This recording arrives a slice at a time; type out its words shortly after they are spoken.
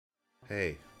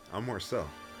Hey, I'm Marcell,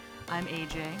 I'm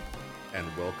AJ. and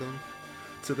welcome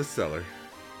to the cellar.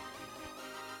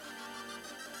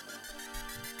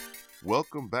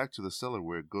 Welcome back to the cellar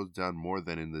where it goes down more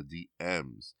than in the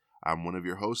DMs. I'm one of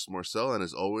your hosts, Marcell, and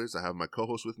as always, I have my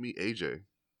co-host with me, AJ.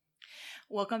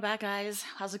 Welcome back, guys.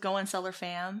 How's it going, Cellar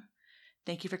fam?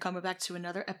 Thank you for coming back to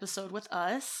another episode with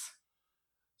us.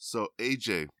 So,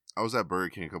 AJ, I was at Burger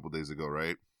King a couple days ago,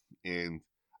 right? And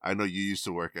I know you used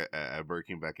to work at Burger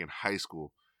King back in high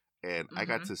school, and I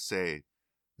got to say,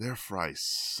 their fries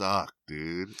suck,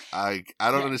 dude. I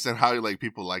don't understand how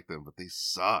people like them, but they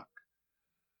suck.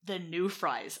 The new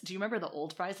fries. Do you remember the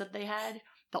old fries that they had?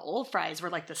 The old fries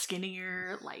were like the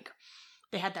skinnier,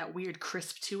 they had that weird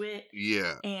crisp to it.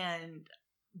 Yeah. And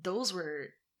those were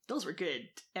good.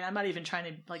 And I'm not even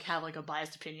trying to have a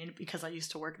biased opinion because I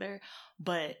used to work there,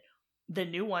 but the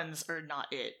new ones are not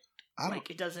it.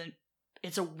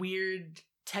 It's a weird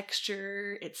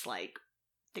texture. It's they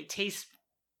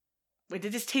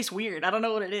just taste weird. I don't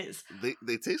know what it is.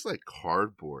 They taste like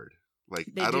cardboard.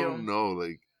 They I do. don't know.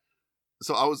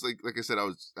 So I was like I said, I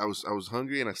was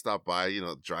hungry and I stopped by,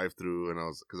 drive through, and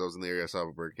because I was in the area, I saw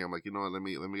a Burger King. I'm like, you know what, let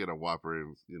me get a Whopper,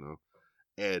 and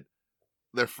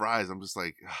their fries. I'm just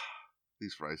like,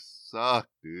 these fries suck,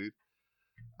 dude.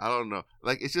 I don't know.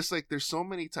 It's just there's so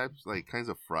many types, kinds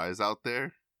of fries out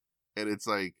there, and it's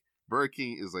Burger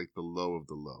King is the low of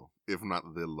the low, if not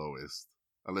the lowest,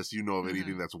 unless you know of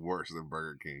anything that's worse than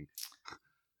Burger King.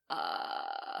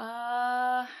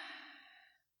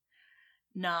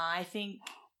 Nah, I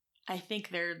think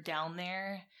they're down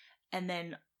there. And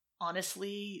then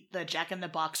honestly, the Jack in the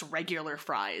Box regular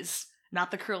fries,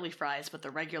 not the curly fries, but the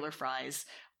regular fries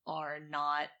are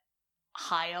not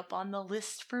high up on the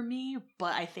list for me,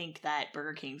 but I think that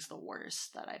Burger King's the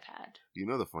worst that I've had. You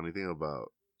know the funny thing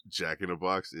about Jack in the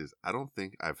Box is I don't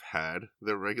think I've had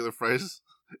their regular fries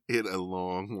in a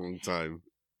long, long time.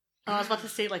 I was about to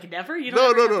say, never? You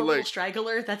don't have the little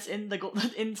straggler that's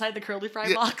inside the curly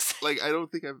fry box? I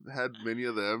don't think I've had many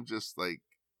of them, just,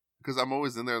 because I'm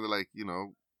always in there, and they're like,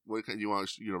 what kind you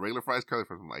want, regular fries, curly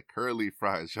fries? I'm like, curly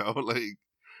fries, yo.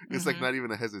 It's, not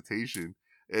even a hesitation.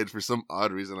 And for some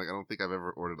odd reason, I don't think I've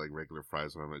ever ordered, regular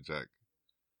fries when I'm at Jack.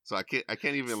 So I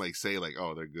can't even, say,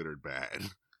 oh, they're good or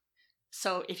bad.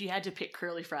 So if you had to pick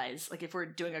curly fries, if we're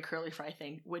doing a curly fry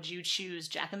thing, would you choose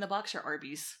Jack in the Box or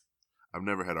Arby's? I've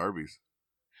never had Arby's.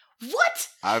 What?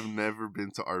 I've never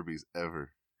been to Arby's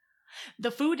ever.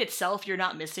 The food itself, you're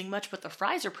not missing much, but the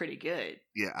fries are pretty good.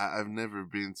 Yeah, I've never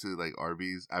been to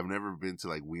Arby's. I've never been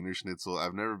to Wiener Schnitzel.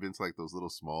 I've never been to those little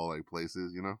small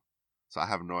places, So I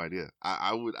have no idea.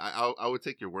 I would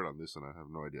take your word on this one. I have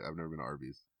no idea. I've never been to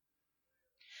Arby's.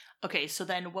 Okay, so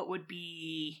then what would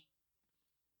be,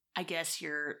 I guess,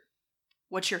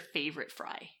 what's your favorite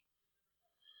fry?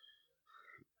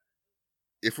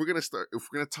 If we're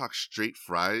gonna talk straight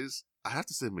fries, I have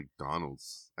to say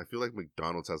McDonald's. I feel like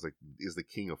McDonald's is the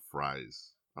king of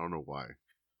fries. I don't know why.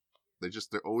 They're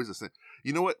always the same.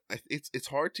 You know what? It's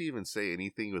hard to even say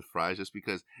anything with fries just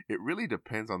because it really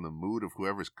depends on the mood of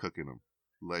whoever's cooking them.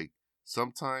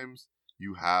 Sometimes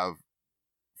you have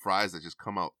fries that just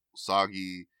come out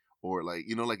soggy, or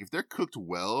if they're cooked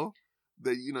well,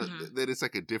 then then it's a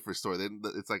different story. Then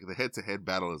it's the head-to-head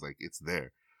battle is it's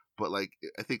there. But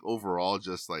I think overall,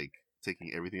 just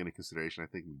taking everything into consideration, I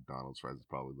think McDonald's fries is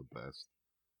probably the best,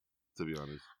 to be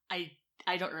honest.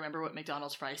 I don't remember what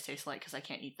McDonald's fries taste like because I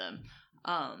can't eat them.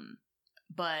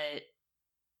 But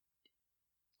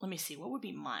let me see, what would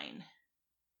be mine?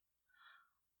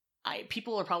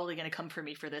 People are probably going to come for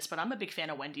me for this, but I'm a big fan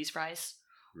of Wendy's fries.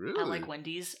 Really? I like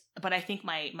Wendy's, but I think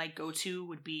my go-to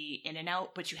would be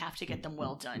In-N-Out, but you have to get them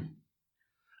well done.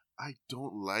 I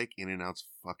don't like In-N-Out's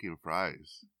fucking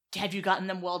fries. Have you gotten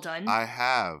them well done? I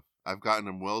have. I've gotten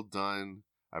them well done.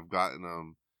 I've gotten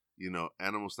them,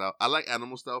 animal style. I like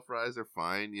animal style fries. They're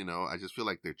fine. I just feel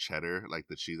like their cheddar,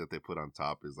 the cheese that they put on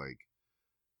top is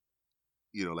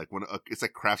when it's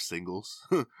Kraft Singles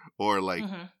or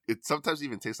it sometimes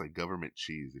even tastes like government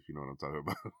cheese, if you know what I'm talking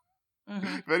about.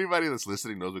 If anybody that's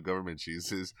listening knows what government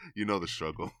cheese is, you know the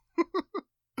struggle.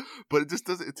 But it just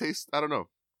doesn't, it tastes, I don't know.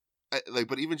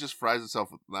 But even just fries itself,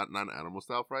 not animal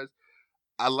style fries,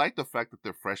 I like the fact that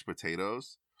they're fresh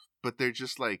potatoes, but they're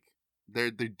just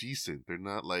they're decent. They're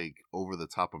not over the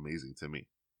top amazing to me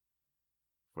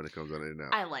when it comes on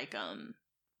In-N-Out. I like them.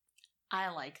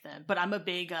 But I'm a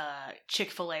big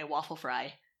Chick-fil-A waffle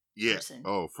fry person.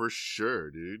 Oh, for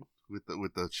sure, dude. With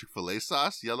the Chick-fil-A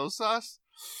sauce, yellow sauce,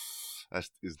 that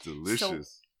is delicious. So,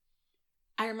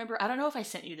 I remember, I don't know if I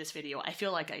sent you this video. I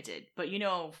feel like I did, but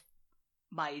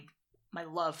my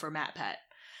love for Matt Pat.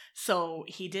 So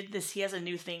he did this. He has a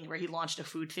new thing where he launched a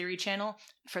food theory channel.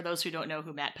 For those who don't know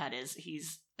who MatPat is,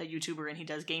 he's a YouTuber and he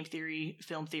does game theory,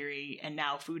 film theory, and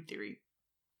now food theory.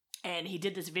 And he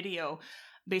did this video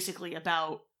basically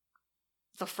about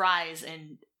the fries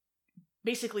and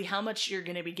basically how much you're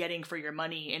going to be getting for your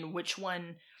money and which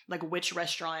one, like which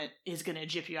restaurant is going to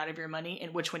jip you out of your money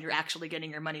and which one you're actually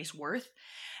getting your money's worth.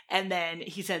 And then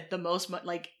he said the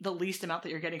least amount that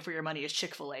you're getting for your money is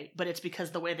Chick-fil-A, but it's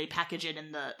because the way they package it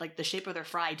and the shape of their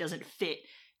fry doesn't fit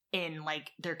in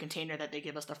like their container that they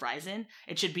give us the fries in.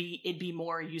 It'd be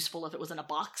more useful if it was in a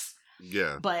box.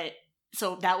 Yeah. But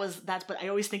so but I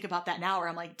always think about that now where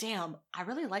I'm like, damn, I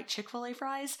really like Chick-fil-A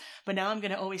fries, but now I'm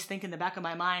going to always think in the back of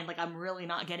my mind, like I'm really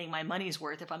not getting my money's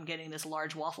worth if I'm getting this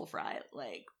large waffle fry.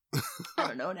 Like, I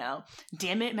don't know now.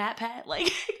 Damn it, MatPat.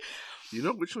 Like, you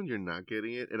know which one you're not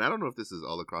getting it? And I don't know if this is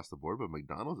all across the board, but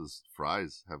McDonald's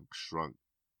fries have shrunk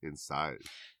in size.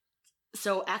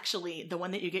 So actually, the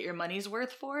one that you get your money's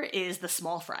worth for is the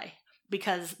small fry.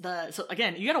 Because so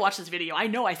again, you got to watch this video. I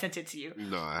know I sent it to you.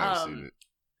 No, I haven't seen it.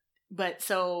 But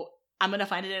so I'm going to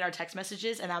find it in our text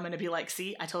messages and I'm going to be like,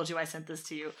 see, I told you I sent this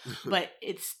to you. But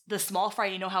it's the small fry,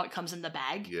 you know how it comes in the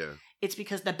bag? Yeah. It's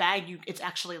because the bag, it's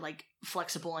actually like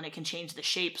flexible and it can change the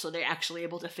shape. So they're actually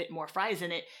able to fit more fries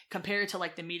in it compared to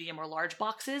like the medium or large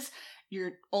boxes.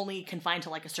 You're only confined to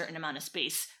like a certain amount of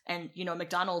space. And, you know,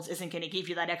 McDonald's isn't going to give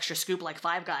you that extra scoop like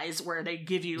Five Guys where they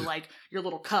give you like your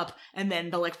little cup and then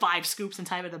the like 5 scoops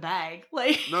inside of the bag.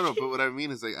 Like, no, but what I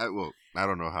mean is like, I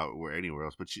don't know how it were anywhere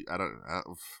else, but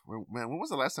man, when was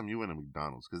the last time you went to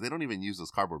McDonald's? Because they don't even use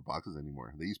those cardboard boxes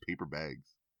anymore. They use paper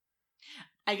bags.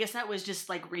 I guess that was just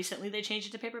like recently they changed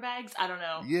it to paper bags. I don't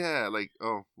know. Yeah, like,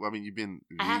 you've been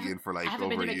vegan for like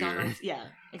over a year. Yeah,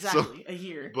 exactly, a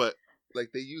year. But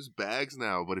like they use bags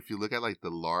now, but if you look at like the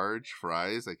large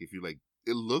fries, like if you like,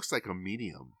 it looks like a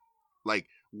medium. Like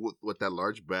what that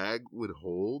large bag would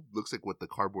hold looks like what the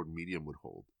cardboard medium would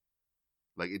hold.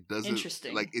 Like it doesn't.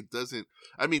 Interesting. Like it doesn't.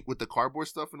 I mean, with the cardboard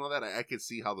stuff and all that, I could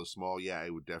see how the small,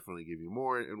 it would definitely give you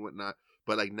more and whatnot.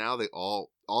 But like now they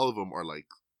all of them are like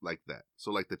that.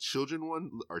 So like the children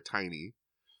one are tiny,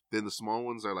 then the small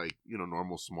ones are like, you know,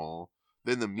 normal small.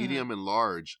 Then the medium and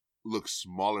large look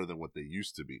smaller than what they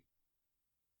used to be.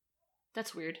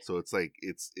 That's weird. So it's like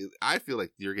I feel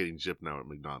like you're getting gypped now at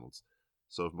McDonald's.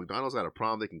 So if McDonald's got a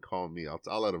problem, they can call me.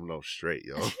 I'll let them know straight,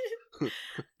 yo.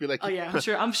 Be like, oh yeah,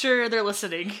 I'm sure they're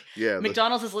listening. Yeah,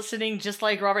 McDonald's is listening, just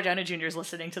like Robert Downey Jr. is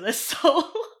listening to this.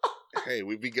 So hey,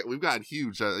 we've gotten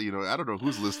huge. You know, I don't know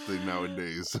who's listening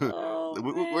nowadays. Oh,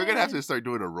 we're gonna have to start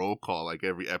doing a roll call like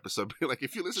every episode. Be like,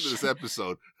 if you listen to this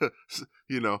episode,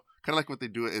 you know, kind of like what they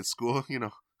do in school. You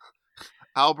know,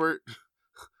 Albert,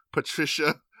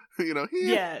 Patricia. You know,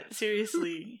 yeah,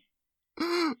 seriously.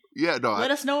 Yeah, no.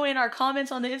 Let us know in our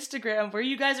comments on the Instagram where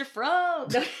you guys are from.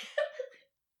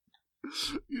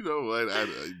 You know what?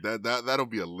 That'll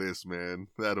be a list, man.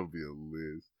 That'll be a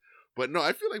list. But no,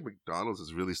 I feel like McDonald's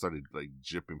has really started like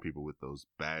gypping people with those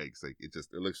bags. Like it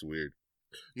looks weird.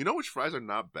 You know which fries are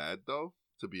not bad though?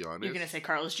 To be honest, You're gonna say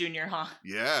Carl's Jr., huh?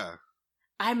 Yeah.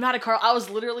 I'm not a Carl.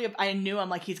 I'm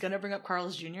like, he's going to bring up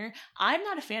Carl's Jr. I'm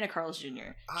not a fan of Carl's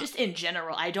Jr. Just in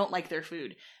general, I don't like their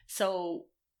food. So,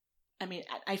 I mean,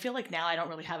 I feel like now I don't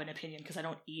really have an opinion because I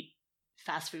don't eat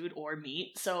fast food or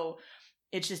meat. So,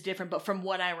 it's just different. But from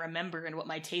what I remember and what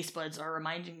my taste buds are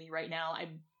reminding me right now,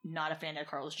 I'm not a fan of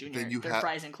Carl's Jr. Their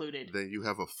fries included. Then you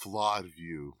have a flawed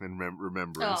view and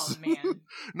remembrance. Oh, man.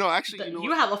 No, actually,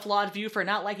 you have a flawed view for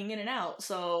not liking In-N-Out,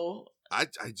 so... I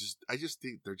just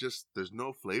think there's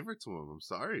no flavor to them. I'm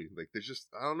sorry. Like, there's just,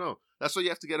 I don't know. That's why you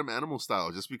have to get them animal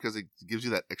style, just because it gives you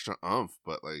that extra umph.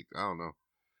 But, like, I don't know.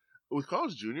 With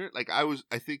Carl's Jr., like, I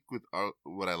think with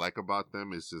what I like about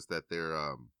them is just that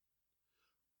they're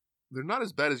not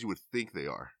as bad as you would think they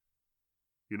are.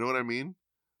 You know what I mean?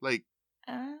 Like,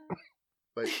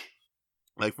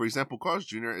 like for example, Carl's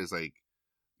Jr. is like,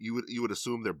 you would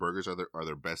assume their burgers are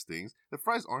their best things. The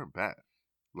fries aren't bad.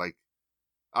 Like,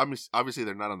 obviously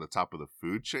they're not on the top of the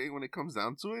food chain when it comes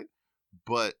down to it,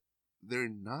 but they're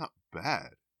not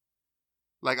bad.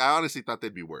 Like, I honestly thought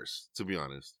they'd be worse, to be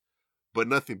honest. But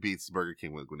nothing beats Burger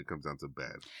King when it comes down to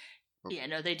bad. Yeah,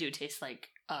 no, they do taste like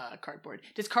cardboard.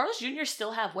 Does Carl's Jr.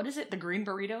 still have, what is it, the green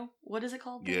burrito? What is it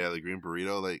called? Yeah, the green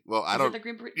burrito. Like, well, I don't... Is it the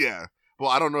green burrito? Yeah. Well,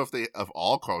 I don't know if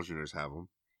all Carl's Jr.'s have them.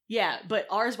 Yeah, but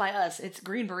ours by us, it's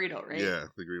green burrito, right? Yeah,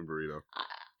 the green burrito.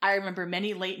 I remember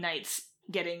many late nights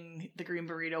getting the green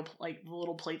burrito, like the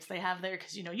little plates they have there,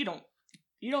 because, you know, you don't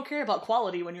you don't care about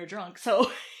quality when you're drunk, so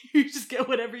you just get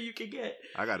whatever you can get.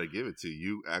 I gotta give it to you.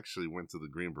 You actually went to the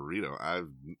Green Burrito.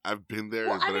 I've been there,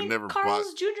 Well, but I mean, I never Carl's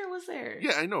bought. Jr. was there.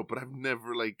 Yeah, I know, but I've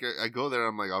never I go there.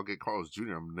 I'm like, I'll get Carl's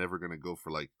Jr. I'm never gonna go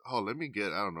for let me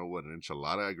get I don't know what, an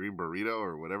enchilada at Green Burrito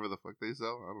or whatever the fuck they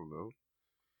sell. I don't know.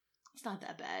 It's not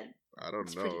that bad. I don't know.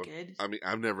 It's pretty good. I mean,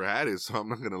 I've never had it, so I'm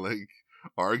not gonna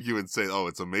argue and say, oh,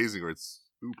 it's amazing or it's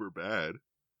super bad.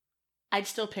 I'd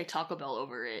still pick Taco Bell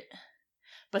over it.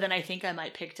 But then I think I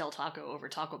might pick Del Taco over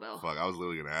Taco Bell. Fuck, I was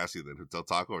literally going to ask you then, Del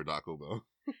Taco or Taco Bell?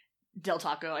 Del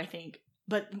Taco, I think.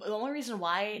 But the only reason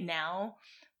why now,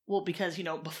 well, because,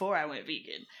 before I went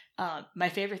vegan, my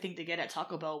favorite thing to get at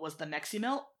Taco Bell was the Mexi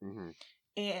Melt. Mm-hmm.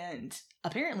 And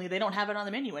apparently they don't have it on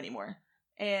the menu anymore.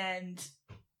 And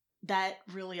that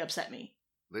really upset me.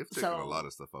 They've taken a lot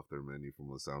of stuff off their menu from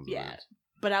the sounds of it. Yeah.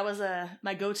 But I was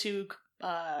my go-to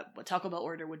what Taco Bell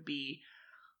order would be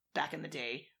back in the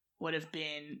day would have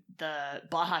been the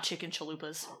Baja chicken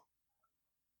chalupas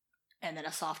and then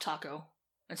a soft taco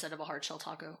instead of a hard shell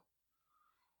taco.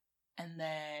 And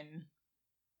then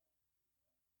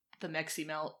the Mexi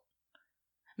Melt.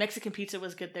 Mexican pizza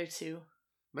was good there too.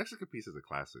 Mexican pizza is a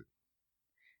classic.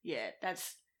 Yeah,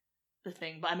 that's the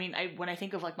thing. But I mean, when I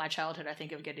think of my childhood, I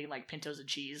think of getting pintos and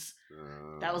cheese.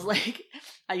 That was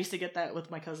I used to get that with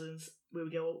my cousins. We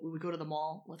would go to the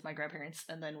mall with my grandparents,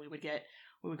 and then we would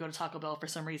go to Taco Bell for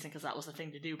some reason because that was the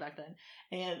thing to do back then.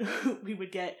 And we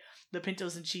would get the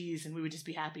pintos and cheese, and we would just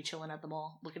be happy chilling at the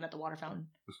mall, looking at the water fountain.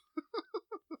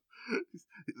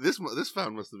 This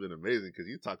fountain must have been amazing because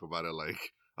you talk about it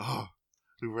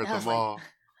we were at the mall,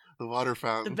 the water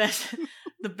fountain.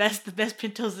 The best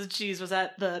pintos and cheese was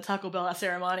at the Taco Bell at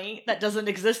Ceremony. That doesn't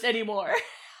exist anymore.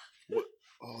 What?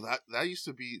 Oh, that used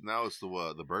to be. Now it's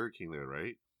the Burger King there,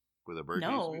 right? Where the Burger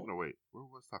King used to be? No, wait. Where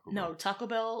was Taco Bell? No, Taco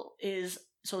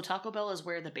Bell is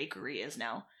where the bakery is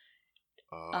now.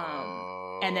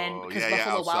 And then because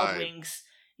Buffalo Wild Wings.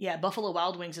 Yeah, Buffalo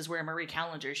Wild Wings is where Murray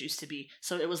Callender's used to be.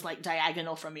 So it was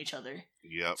diagonal from each other.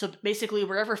 Yep. So basically,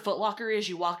 wherever Foot Locker is,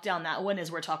 you walk down that one is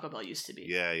where Taco Bell used to be.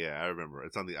 Yeah, I remember.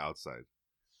 It's on the outside.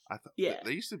 I thought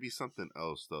there used to be something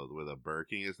else though, where the Burger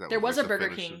King is. There was a Burger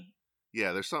King.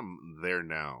 Yeah, there's something there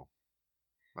now.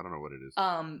 I don't know what it is.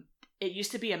 It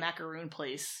used to be a macaroon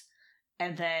place,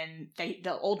 and then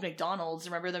the old McDonald's.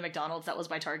 Remember the McDonald's that was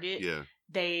by Target? Yeah.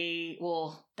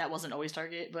 That wasn't always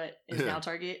Target, but is now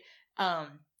Target. I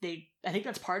think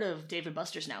that's part of Dave &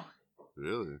 Buster's now.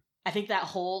 Really? I think that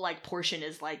whole portion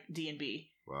is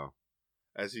D&B. Wow.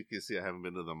 As you can see, I haven't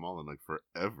been to the mall in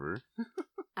forever.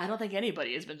 I don't think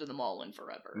anybody has been to the mall in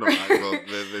forever. No,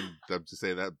 then I'm just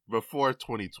saying that before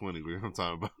 2020, we're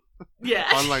talking about. Yeah.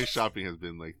 Online shopping has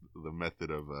been the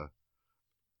method of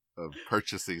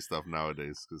purchasing stuff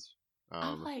nowadays. Because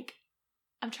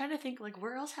I'm trying to think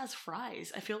where else has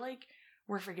fries. I feel like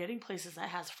we're forgetting places that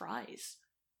has fries.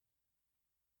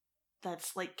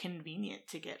 That's convenient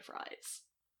to get fries.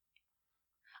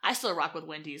 I still rock with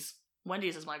Wendy's.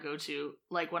 Wendy's is my go-to.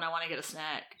 When I want to get a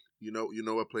snack. You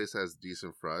know what place has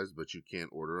decent fries, but you can't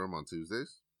order them on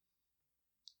Tuesdays?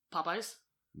 Popeyes?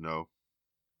 No.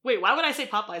 Wait, why would I say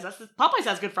Popeyes? Popeyes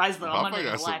has good fries though.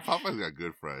 Popeyes got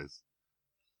good fries.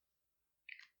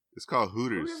 It's called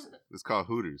Hooters. It's called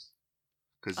Hooters.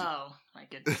 Oh my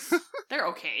goodness, they're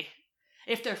okay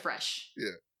if they're fresh.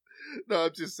 Yeah. No,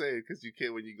 I'm just saying because you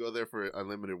can't when you go there for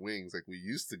unlimited wings like we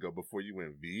used to go before you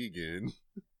went vegan.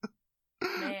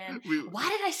 Man, why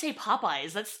did I say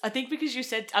Popeyes? I think because you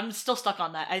said, I'm still stuck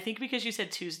on that. I think because you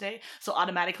said Tuesday, so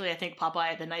automatically I think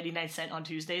Popeye, the 99-cent on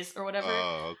Tuesdays or whatever.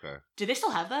 Oh, okay. Do they still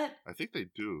have that? I think they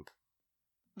do.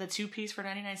 The 2-piece for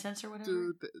 99 cents or whatever?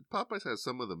 Dude, Popeyes has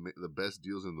some of the best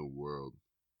deals in the world.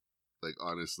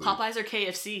 Honestly. Popeyes or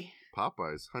KFC?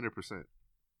 Popeyes, 100%.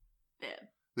 Yeah.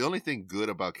 The only thing good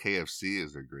about KFC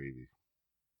is their gravy.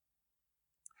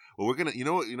 Well, we're gonna, you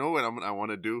know what I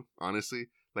want to do, honestly?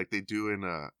 Like they do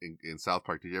in South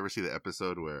Park. Did you ever see the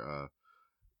episode where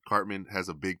Cartman has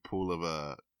a big pool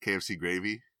of KFC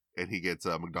gravy and he gets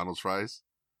McDonald's fries?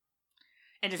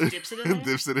 And just dips it in there?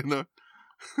 Dips it in there.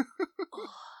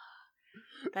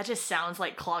 That just sounds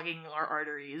like clogging our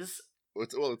arteries.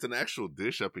 It's an actual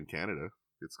dish up in Canada.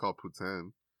 It's called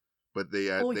poutine. But they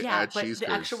add cheese the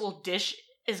curds. actual dish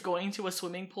is going to a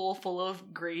swimming pool full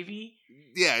of gravy.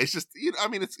 Yeah, it's just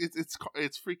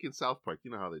it's freaking South Park.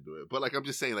 You know how they do it. But I'm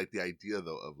just saying the idea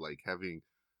though of having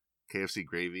KFC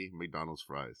gravy, McDonald's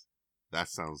fries. That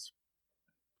sounds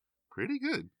pretty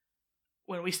good.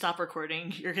 When we stop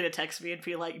recording, you're gonna text me and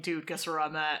be like, "Dude, guess where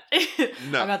I'm at?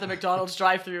 No. I'm at the McDonald's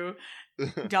drive-thru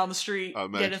down the street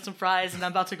getting some fries, and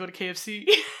I'm about to go to KFC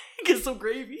because get some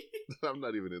gravy. I'm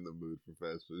not even in the mood for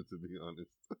fast food, to be honest.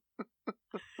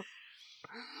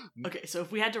 Okay, so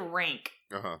if we had to rank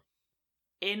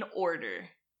in order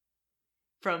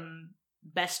from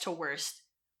best to worst,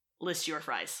 list your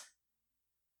fries.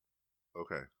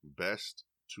 Okay, best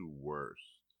to worst.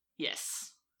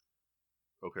 Yes.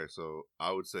 Okay, so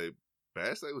I would say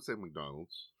best. I would say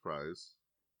McDonald's fries.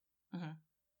 Mm-hmm.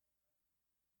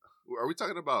 Are we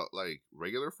talking about like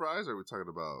regular fries? Or are we talking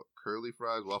about curly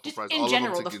fries, waffle Just fries? in All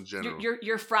general, of them in general.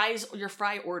 Your fries, your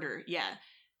fry order, yeah.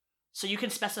 So you can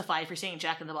specify if you're saying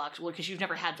Jack in the Box, well, because you've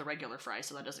never had the regular fries,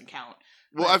 so that doesn't count.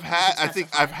 Well, but I think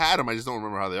I've had them. I just don't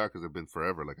remember how they are because they've been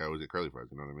forever. Like I always get curly fries.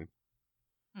 You know what I mean?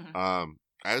 Mm-hmm.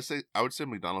 I would say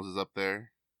McDonald's is up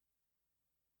there.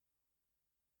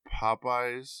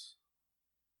 Popeyes,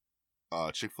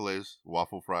 Chick-fil-A's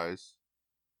waffle fries.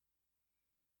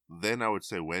 Then I would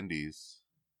say Wendy's.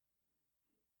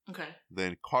 Okay.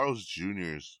 Then Carl's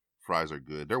Jr.'s fries are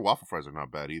good. Their waffle fries are not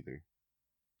bad either,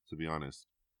 to be honest.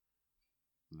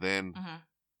 Then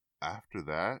after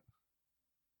that,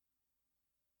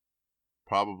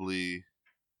 probably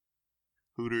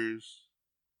Hooters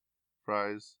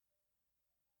fries.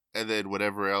 And then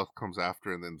whatever else comes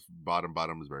after, and then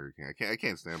bottom is Burger King. I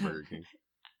can't stand Burger King.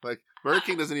 Like Burger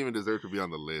King doesn't even deserve to be on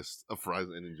the list of fries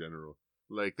in general.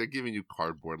 Like they're giving you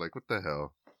cardboard. Like what the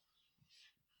hell?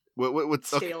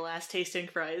 What's stale ass tasting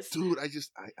fries, dude?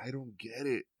 I don't get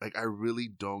it. Like I really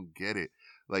don't get it.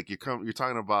 Like you're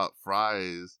talking about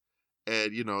fries,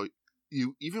 and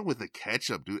you even with the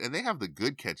ketchup, dude, and they have the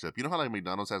good ketchup. You know how like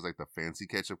McDonald's has like the fancy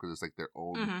ketchup because it's like their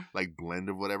own like blend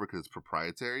of whatever because it's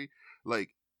proprietary. Like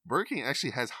Burger King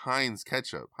actually has Heinz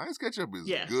ketchup. Heinz ketchup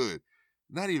is good.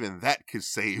 Not even that could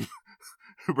save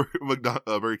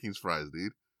Burger King's fries,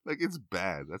 dude. Like it's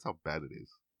bad. That's how bad it is.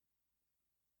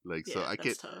 Like so, I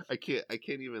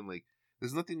can't even like.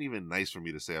 There's nothing even nice for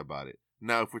me to say about it.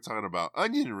 Now, if we're talking about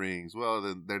onion rings, well,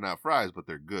 then they're not fries, but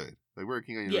they're good. Like Burger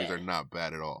King onion rings are not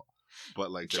bad at all. But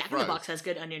like Jack in the Box has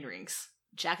good onion rings.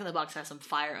 Jack in the Box has some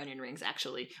fire onion rings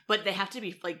actually, but they have to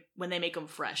be like when they make them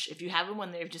fresh. If you have them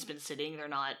when they've just been sitting, they're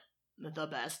not the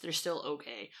best. They're still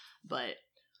okay, but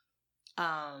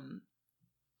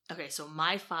okay. So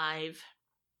my 5: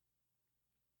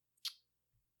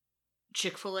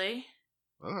 Chick-fil-A.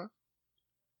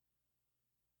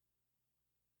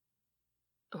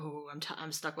 Oh,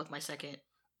 I'm stuck with my second.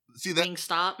 See that?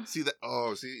 Wingstop. See that?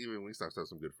 Oh, see, even Wingstop's has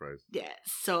some good fries. Yeah.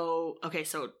 So okay,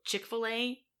 so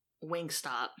Chick-fil-A,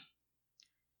 Wingstop,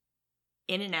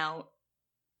 In-N-Out,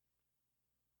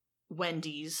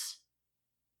 Wendy's,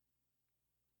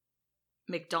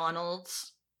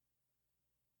 McDonald's,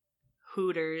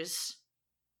 Hooters.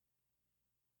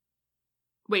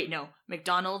 Wait, no.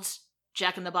 McDonald's,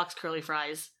 Jack in the Box curly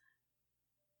fries,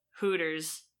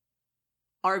 Hooters,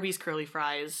 Arby's curly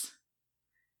fries,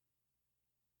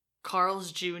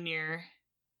 Carl's Jr.,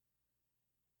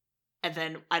 and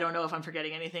then I don't know if I'm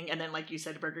forgetting anything, and then like you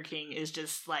said, Burger King is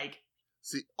just like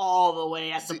all the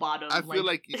way at the bottom. I feel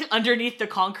like underneath the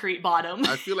concrete bottom.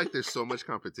 I feel like there's so much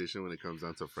competition when it comes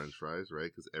down to French fries, right?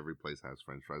 Because every place has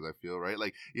French fries. I feel right.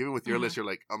 Like even with your list, you're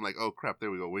like, I'm like, oh crap,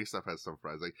 there we go. Wingstop has some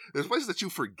fries. Like there's places that you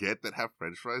forget that have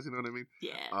French fries. You know what I mean?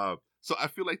 Yeah. So I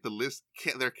feel like the list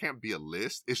there can't be a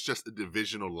list. It's just a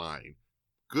divisional line.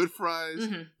 Good fries,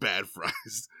 bad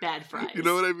fries. Bad fries. You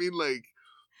know what I mean? Like,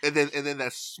 and then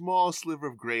that small sliver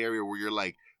of gray area where you're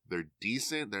like, they're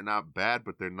decent, they're not bad,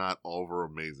 but they're not over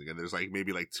amazing. And there's like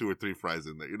maybe like 2 or 3 fries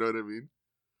in there. You know what I mean?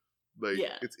 Like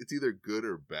it's either good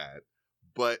or bad.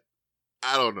 But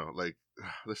I don't know. Like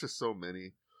there's just so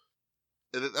many.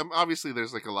 And obviously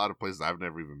there's like a lot of places I've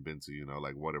never even been to.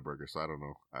 Like Whataburger. So I don't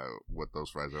know what those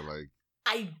fries are like.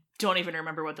 I don't even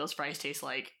remember what those fries taste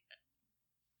like.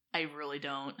 I really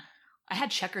don't. I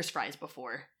had Checkers fries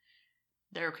before.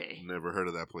 They're okay. Never heard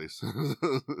of that place.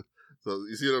 So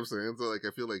you see what I'm saying? So like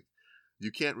I feel like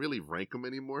you can't really rank them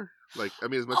anymore. Like I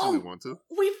mean, as much as we want to.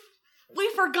 We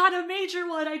forgot a major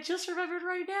one. I just remembered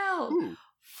right now. Ooh.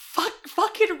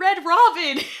 Fucking Red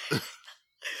Robin.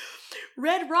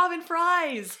 Red Robin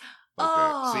fries. Okay.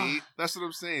 Oh. See, that's what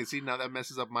I'm saying. See, now that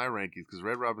messes up my rankings because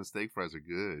Red Robin steak fries are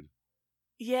good.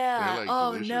 Yeah. Like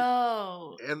delicious.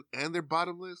 No. And they're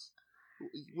bottomless.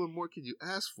 What more can you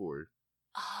ask for?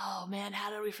 Oh man, how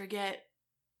did we forget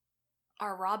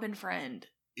our Robin friend?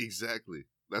 Exactly.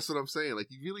 That's what I'm saying.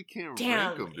 Like you really can't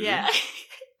rank them, dude. Yeah.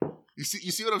 You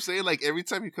see what I'm saying? Like every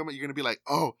time you come out, you're gonna be like,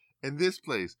 oh, and this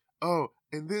place. Oh,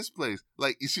 and this place.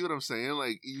 Like you see what I'm saying?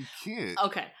 Like you can't.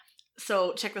 Okay.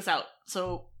 So check this out.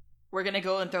 So we're going to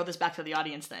go and throw this back to the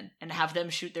audience then and have them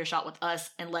shoot their shot with us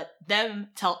and let them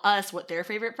tell us what their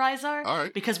favorite fries are. All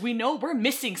right. Because we know we're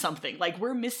missing something. Like,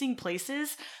 we're missing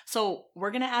places. So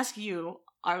we're going to ask you,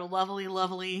 our lovely,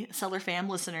 lovely Cellar Fam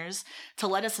listeners, to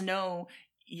let us know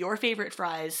your favorite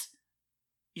fries,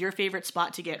 your favorite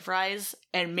spot to get fries,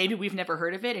 and maybe we've never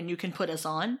heard of it and you can put us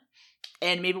on.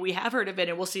 And maybe we have heard of it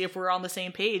and we'll see if we're on the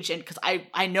same page. And because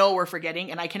I know we're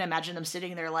forgetting, and I can imagine them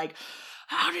sitting there like,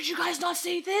 how did you guys not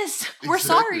say this? We're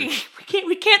sorry.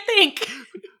 We can't think.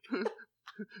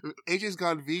 AJ's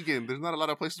gone vegan. There's not a lot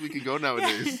of places we can go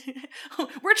nowadays.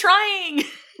 We're trying.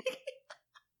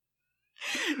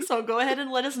 So go ahead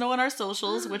and let us know on our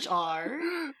socials, which are...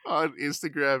 On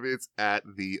Instagram, it's at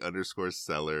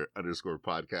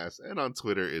 @the_cellar_podcast. And on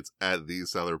Twitter, it's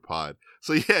 @thecellarpod.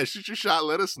 So yeah, shoot your shot.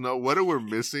 Let us know what are we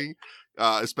missing.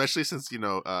 Especially since,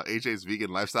 AJ's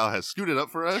vegan lifestyle has screwed it up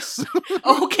for us.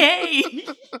 Okay.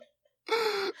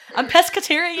 I'm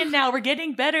pescatarian now. We're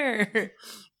getting better.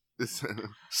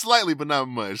 Slightly, but not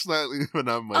much.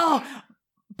 Oh,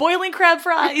 boiling crab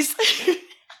fries.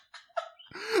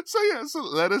 So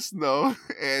let us know,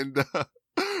 and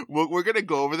we're gonna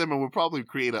go over them, and we'll probably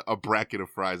create a bracket of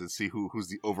fries and see who's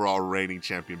the overall reigning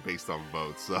champion based on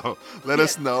votes. So let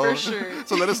us know. For sure.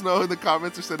 So let us know in the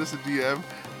comments or send us a DM,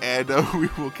 and we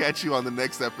will catch you on the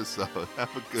next episode.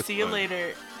 Have a good one. See you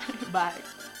later. Bye.